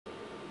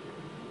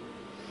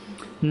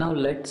Now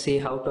let's see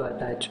how to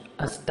attach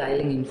a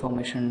styling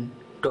information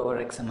to our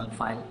XML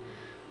file.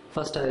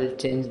 First I will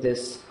change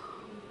this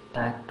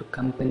tag to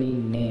company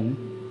name.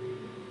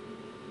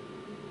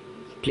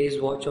 Please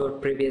watch our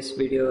previous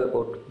video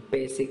about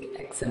basic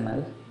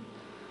XML.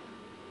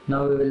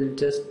 Now we will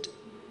just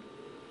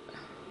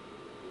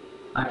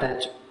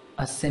attach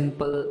a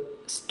simple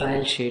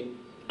style sheet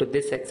to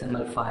this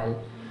XML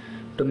file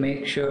to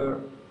make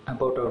sure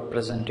about our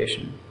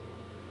presentation.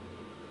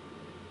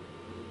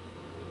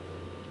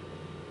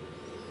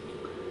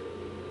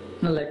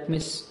 Now let me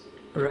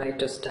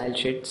write a style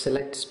sheet.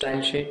 Select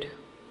style sheet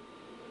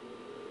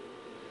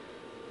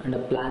and a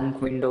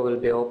blank window will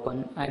be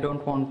open. I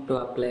don't want to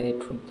apply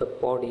it to the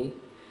body,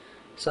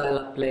 so I'll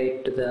apply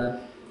it to the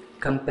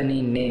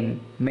company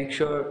name. Make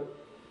sure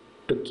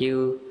to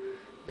give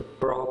the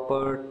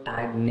proper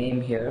tag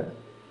name here.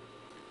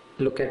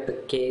 Look at the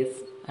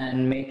case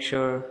and make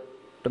sure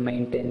to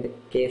maintain the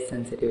case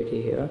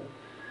sensitivity here.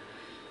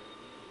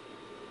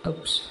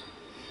 Oops.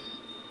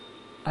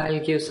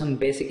 I'll give some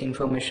basic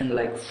information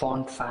like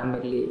font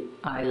family.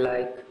 I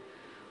like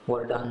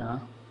Verdana.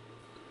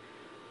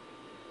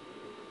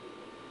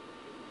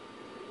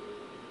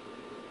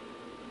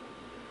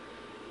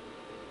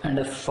 And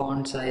a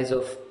font size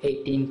of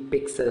 18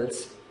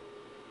 pixels.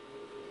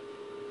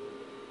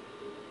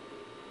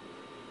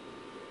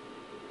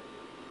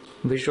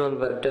 Visual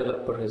Web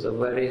Developer is a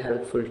very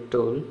helpful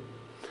tool.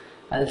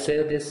 I'll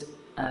save this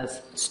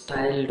as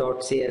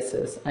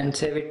style.css and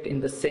save it in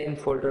the same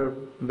folder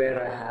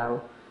where I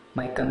have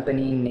my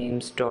company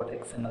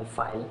names.xml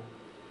file.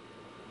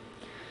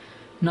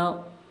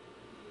 Now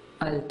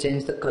I'll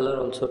change the color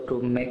also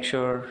to make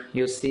sure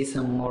you see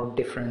some more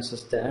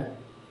differences there.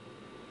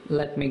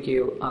 Let me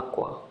give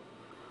aqua.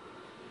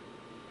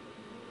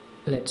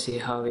 Let's see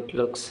how it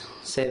looks.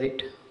 Save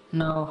it.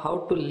 Now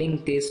how to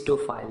link these two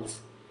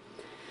files?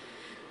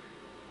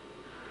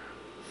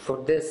 For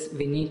this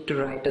we need to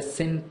write a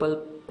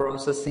simple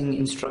processing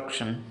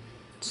instruction.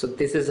 So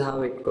this is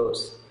how it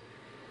goes.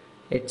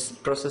 Its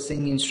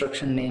processing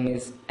instruction name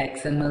is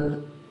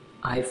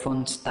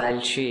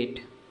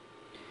XML-StyleSheet.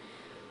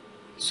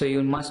 So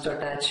you must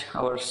attach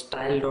our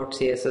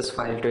style.css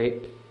file to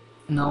it.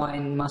 Now I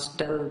must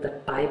tell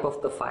the type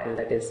of the file,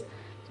 that is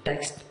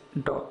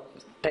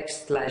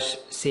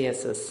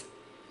text/css.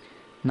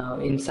 Now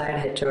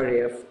inside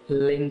href,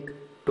 link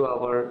to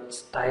our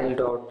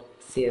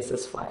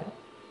style.css file.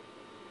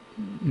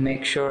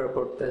 Make sure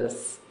about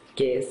this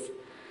case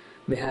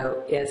we have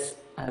S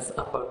as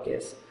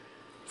uppercase.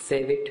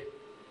 Save it.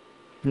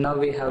 Now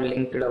we have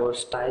linked our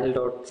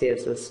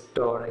style.css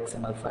to our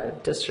XML file.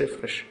 Just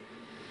refresh.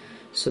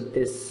 So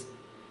this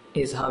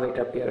is how it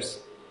appears.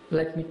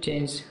 Let me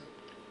change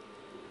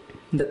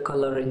the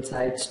color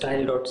inside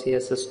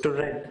style.css to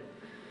red.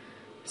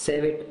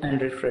 Save it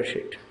and refresh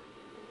it.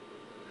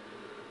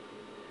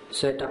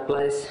 So it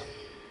applies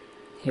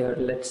here.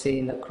 Let's see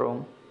in the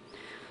Chrome.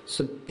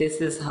 So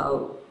this is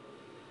how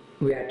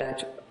we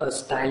attach a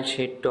style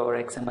sheet to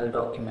our XML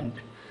document.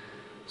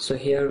 So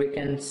here we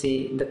can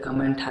see the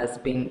comment has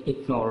been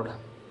ignored.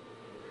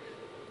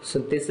 So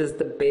this is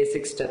the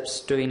basic steps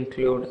to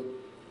include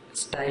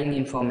styling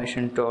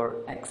information to our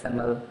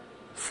XML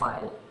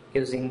file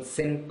using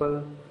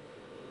simple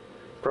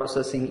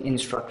processing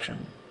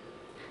instruction.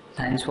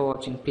 Thanks for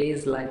watching.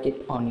 Please like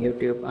it on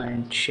YouTube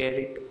and share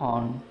it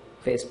on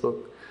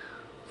Facebook.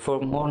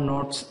 For more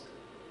notes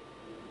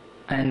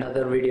and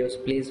other videos,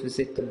 please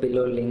visit the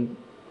below link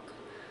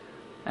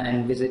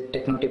and visit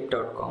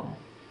technotip.com.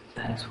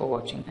 Thanks for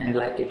watching and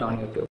like it on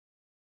YouTube.